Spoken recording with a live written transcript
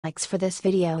likes for this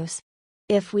videos.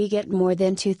 If we get more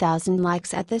than 2,000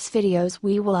 likes at this videos,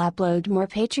 we will upload more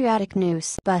patriotic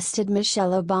news. Busted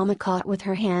Michelle Obama caught with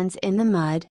her hands in the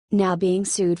mud, now being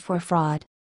sued for fraud.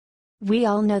 We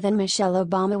all know that Michelle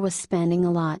Obama was spending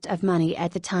a lot of money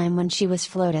at the time when she was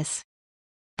FLOTUS.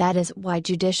 That is why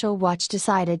Judicial Watch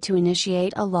decided to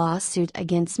initiate a lawsuit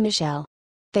against Michelle.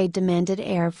 They demanded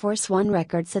Air Force One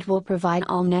records that will provide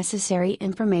all necessary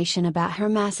information about her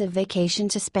massive vacation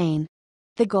to Spain.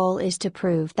 The goal is to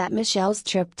prove that Michelle's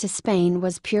trip to Spain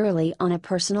was purely on a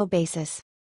personal basis.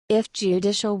 If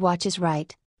Judicial Watch is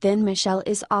right, then Michelle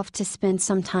is off to spend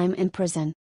some time in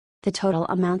prison. The total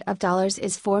amount of dollars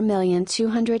is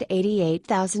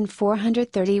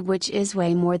 $4,288,430, which is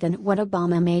way more than what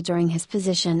Obama made during his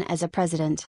position as a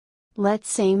president. Let's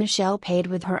say Michelle paid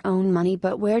with her own money,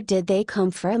 but where did they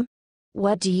come from?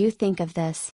 What do you think of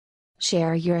this?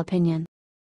 Share your opinion.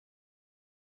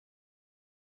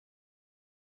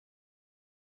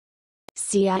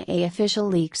 CIA official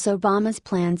leaks Obama's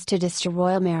plans to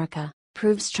destroy America,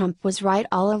 proves Trump was right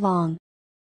all along.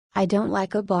 I don't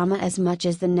like Obama as much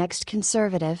as the next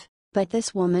conservative, but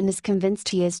this woman is convinced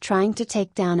he is trying to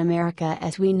take down America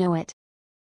as we know it.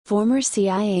 Former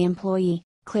CIA employee,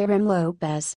 Claire M.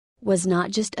 Lopez, was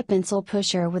not just a pencil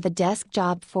pusher with a desk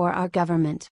job for our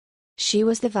government. She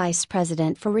was the Vice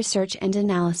President for Research and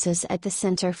Analysis at the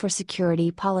Center for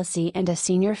Security Policy and a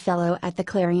Senior Fellow at the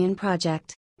Clarion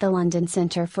Project, the London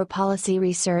Centre for Policy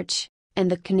Research,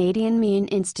 and the Canadian Mean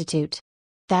Institute.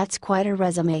 That's quite a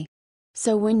resume.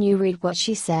 So when you read what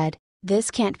she said,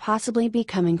 this can't possibly be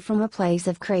coming from a place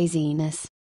of craziness.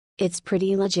 It's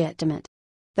pretty legitimate.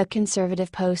 The Conservative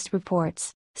Post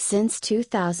reports, since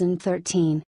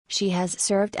 2013, she has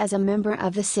served as a member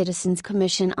of the Citizens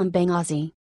Commission on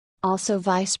Benghazi. Also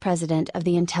Vice President of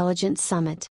the Intelligence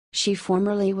Summit, she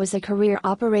formerly was a career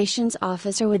operations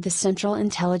officer with the Central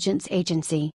Intelligence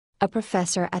Agency, a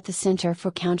professor at the Center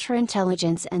for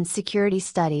Counterintelligence and Security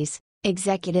Studies,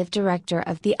 Executive Director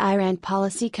of the Iran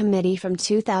Policy Committee from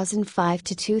 2005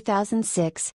 to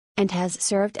 2006, and has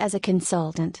served as a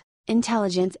consultant,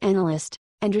 intelligence analyst,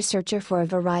 and researcher for a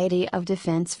variety of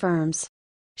defense firms.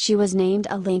 She was named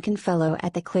a Lincoln Fellow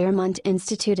at the Claremont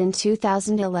Institute in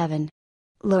 2011.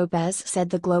 Lopez said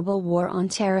the global war on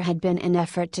terror had been an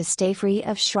effort to stay free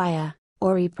of Sharia,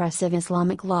 or repressive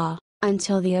Islamic law,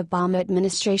 until the Obama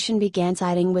administration began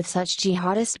siding with such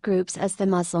jihadist groups as the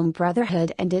Muslim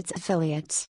Brotherhood and its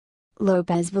affiliates.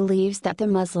 Lopez believes that the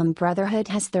Muslim Brotherhood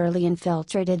has thoroughly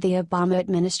infiltrated the Obama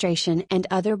administration and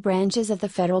other branches of the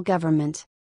federal government.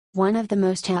 One of the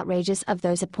most outrageous of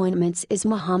those appointments is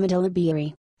Mohammed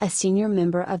al-Abiri, a senior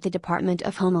member of the Department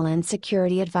of Homeland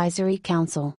Security Advisory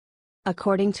Council.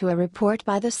 According to a report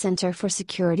by the Center for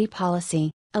Security Policy,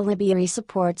 al-Abiri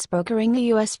supports brokering a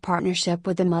U.S. partnership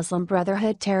with the Muslim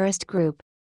Brotherhood terrorist group.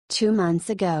 2 months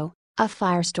ago, a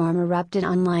firestorm erupted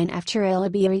online after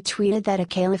al-Abiri tweeted that a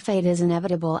caliphate is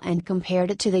inevitable and compared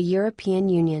it to the European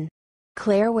Union.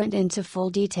 Claire went into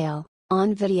full detail,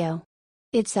 on video.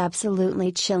 It's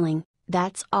absolutely chilling,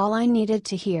 that's all I needed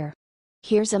to hear.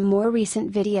 Here's a more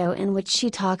recent video in which she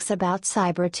talks about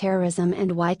cyber terrorism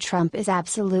and why Trump is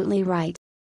absolutely right.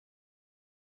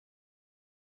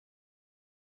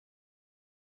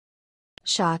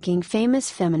 Shocking famous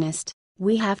feminist,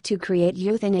 we have to create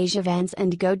euthanasia vans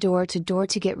and go door to door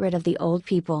to get rid of the old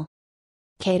people.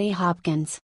 Katie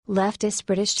Hopkins, leftist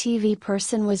British TV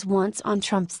person, was once on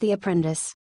Trump's The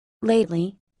Apprentice.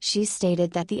 Lately, she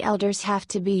stated that the elders have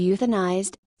to be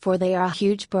euthanized, for they are a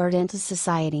huge burden to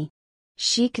society.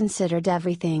 She considered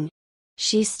everything.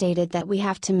 She stated that we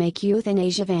have to make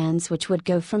euthanasia vans which would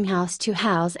go from house to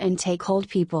house and take old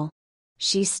people.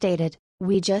 She stated,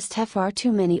 "We just have far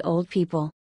too many old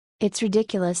people. It's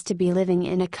ridiculous to be living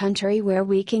in a country where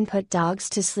we can put dogs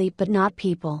to sleep but not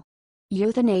people.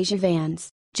 Euthanasia vans,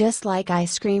 just like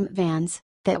ice cream vans,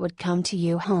 that would come to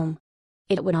you home.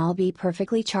 It would all be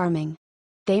perfectly charming.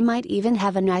 They might even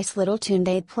have a nice little tune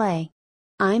they'd play.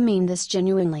 I mean this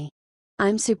genuinely.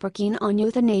 I'm super keen on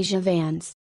euthanasia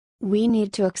vans. We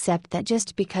need to accept that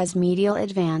just because medical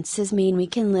advances mean we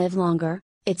can live longer,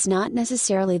 it's not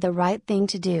necessarily the right thing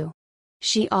to do."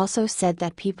 She also said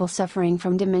that people suffering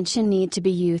from dementia need to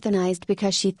be euthanized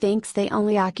because she thinks they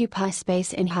only occupy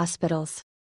space in hospitals.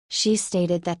 She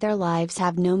stated that their lives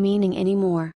have no meaning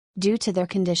anymore, due to their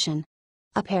condition.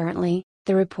 Apparently,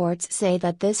 the reports say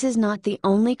that this is not the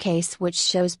only case which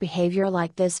shows behavior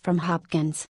like this from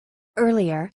Hopkins.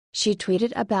 Earlier, she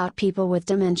tweeted about people with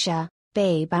dementia,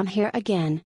 "Babe, I'm here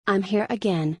again,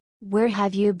 where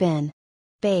have you been?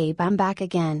 Babe, I'm back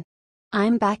again.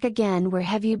 I'm back again, where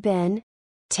have you been?"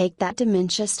 Take that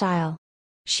dementia style.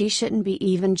 She shouldn't be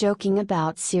even joking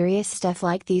about serious stuff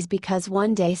like these because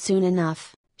one day soon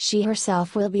enough, she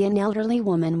herself will be an elderly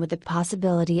woman with the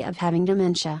possibility of having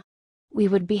dementia. We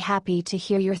would be happy to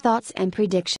hear your thoughts and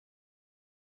predictions.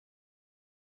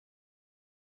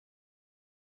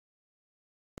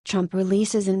 Trump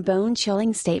releases a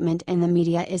bone-chilling statement and the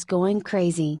media is going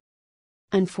crazy.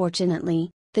 Unfortunately,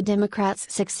 the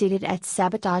Democrats succeeded at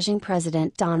sabotaging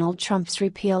President Donald Trump's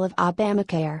repeal of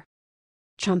Obamacare.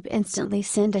 Trump instantly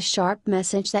sent a sharp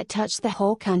message that touched the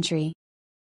whole country.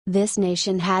 This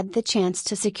nation had the chance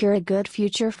to secure a good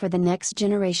future for the next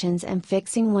generations and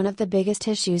fixing one of the biggest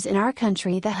issues in our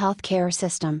country, the healthcare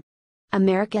system.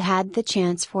 America had the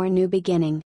chance for a new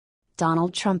beginning.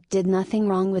 Donald Trump did nothing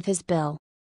wrong with his bill.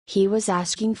 He was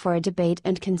asking for a debate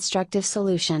and constructive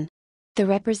solution. The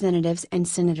representatives and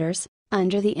senators,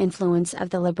 under the influence of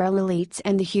the liberal elites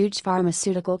and the huge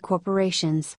pharmaceutical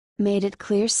corporations, made it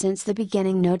clear since the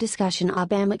beginning no discussion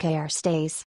Obamacare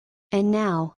stays. And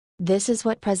now, this is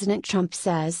what President Trump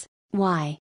says.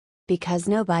 Why? Because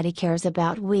nobody cares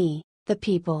about we, the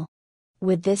people.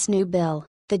 With this new bill,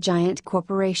 the giant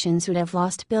corporations would have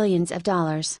lost billions of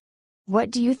dollars.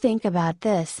 What do you think about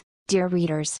this, dear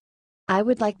readers? I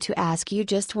would like to ask you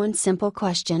just one simple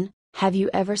question. Have you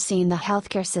ever seen the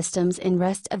healthcare systems in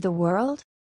rest of the world?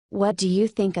 What do you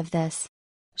think of this?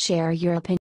 Share your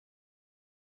opinion.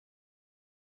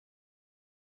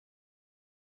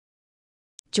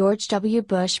 George W.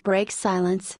 Bush breaks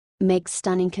silence, makes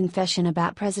stunning confession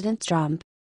about President Trump.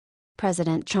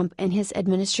 President Trump and his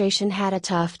administration had a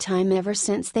tough time ever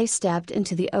since they stepped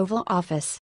into the Oval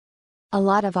Office. A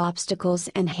lot of obstacles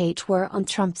and hate were on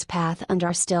Trump's path and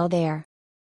are still there.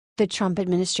 The Trump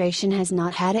administration has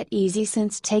not had it easy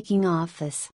since taking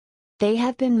office. They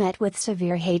have been met with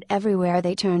severe hate everywhere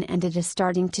they turn, and it is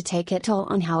starting to take a toll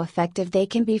on how effective they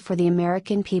can be for the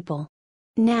American people.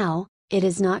 Now, it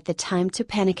is not the time to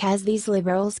panic, as these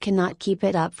liberals cannot keep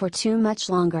it up for too much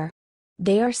longer.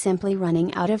 They are simply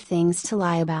running out of things to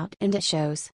lie about, and it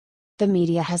shows. The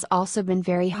media has also been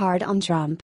very hard on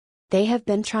Trump. They have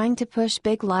been trying to push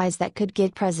big lies that could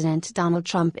get President Donald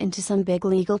Trump into some big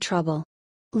legal trouble.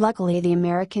 Luckily, the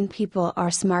American people are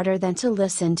smarter than to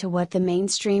listen to what the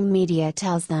mainstream media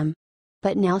tells them.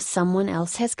 But now someone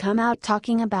else has come out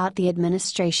talking about the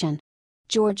administration.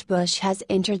 George Bush has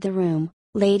entered the room,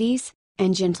 ladies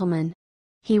and gentlemen.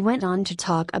 He went on to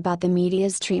talk about the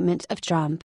media's treatment of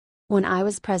Trump. When I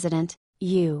was president,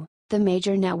 you, the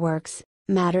major networks,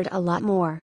 mattered a lot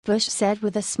more, Bush said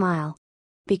with a smile.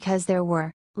 Because there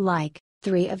were, like,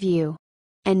 3 of you.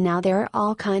 And now there are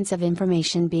all kinds of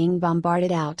information being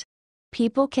bombarded out.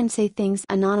 People can say things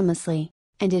anonymously,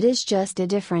 and it is just a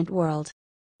different world.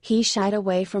 He shied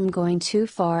away from going too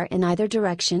far in either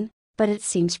direction, but it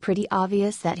seems pretty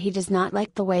obvious that he does not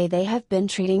like the way they have been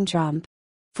treating Trump.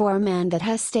 For a man that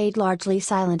has stayed largely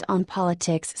silent on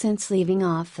politics since leaving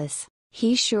office,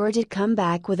 he sure did come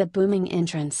back with a booming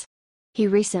entrance. He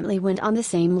recently went on the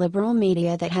same liberal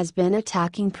media that has been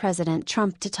attacking President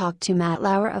Trump to talk to Matt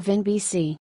Lauer of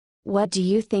NBC. What do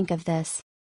you think of this?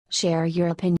 Share your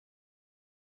opinion.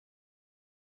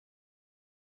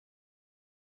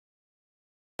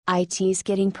 It's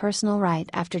getting personal right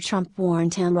after Trump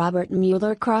warned him Robert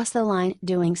Mueller crossed the line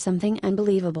doing something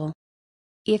unbelievable.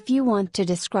 If you want to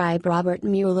describe Robert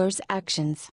Mueller's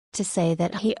actions, to say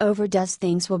that he overdoes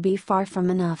things will be far from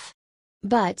enough.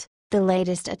 But, the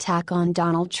latest attack on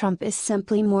Donald Trump is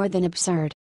simply more than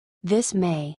absurd. This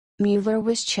May, Mueller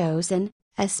was chosen,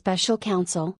 as special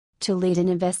counsel, to lead an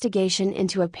investigation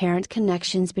into apparent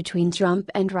connections between Trump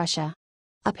and Russia.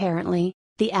 Apparently,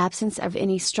 the absence of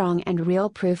any strong and real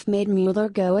proof made Mueller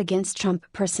go against Trump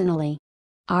personally.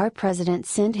 Our president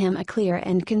sent him a clear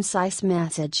and concise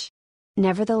message.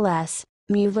 Nevertheless,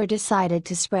 Mueller decided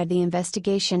to spread the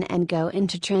investigation and go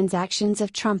into transactions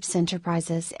of Trump's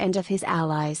enterprises and of his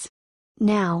allies.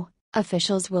 Now,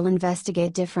 officials will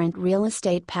investigate different real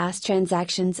estate past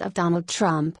transactions of Donald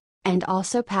Trump, and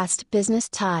also past business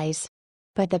ties.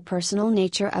 But the personal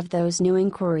nature of those new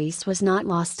inquiries was not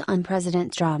lost on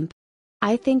President Trump.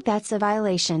 I think that's a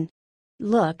violation.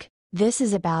 Look, this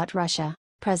is about Russia,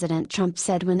 President Trump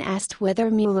said when asked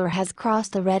whether Mueller has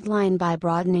crossed the red line by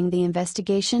broadening the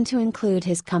investigation to include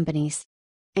his companies.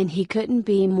 And he couldn't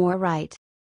be more right.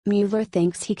 Mueller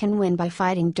thinks he can win by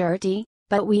fighting dirty,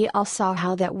 but we all saw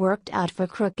how that worked out for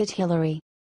crooked Hillary.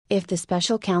 If the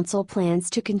special counsel plans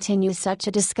to continue such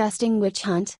a disgusting witch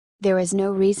hunt, there is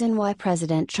no reason why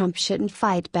President Trump shouldn't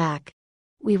fight back.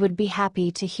 We would be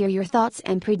happy to hear your thoughts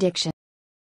and predictions.